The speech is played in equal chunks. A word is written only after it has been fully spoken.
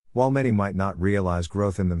While many might not realize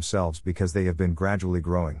growth in themselves because they have been gradually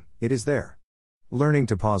growing, it is there. Learning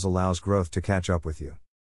to pause allows growth to catch up with you.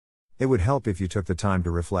 It would help if you took the time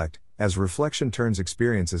to reflect, as reflection turns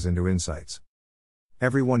experiences into insights.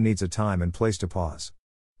 Everyone needs a time and place to pause.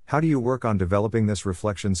 How do you work on developing this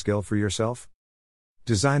reflection skill for yourself?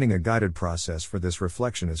 Designing a guided process for this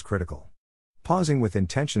reflection is critical. Pausing with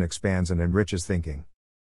intention expands and enriches thinking.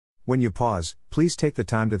 When you pause, please take the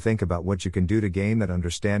time to think about what you can do to gain that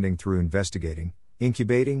understanding through investigating,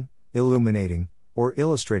 incubating, illuminating, or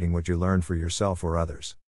illustrating what you learned for yourself or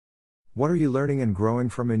others. What are you learning and growing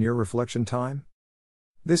from in your reflection time?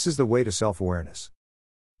 This is the way to self-awareness.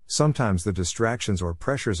 Sometimes the distractions or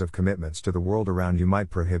pressures of commitments to the world around you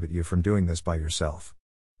might prohibit you from doing this by yourself.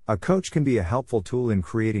 A coach can be a helpful tool in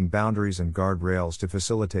creating boundaries and guardrails to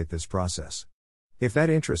facilitate this process. If that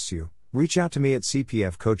interests you, reach out to me at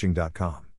cpfcoaching.com.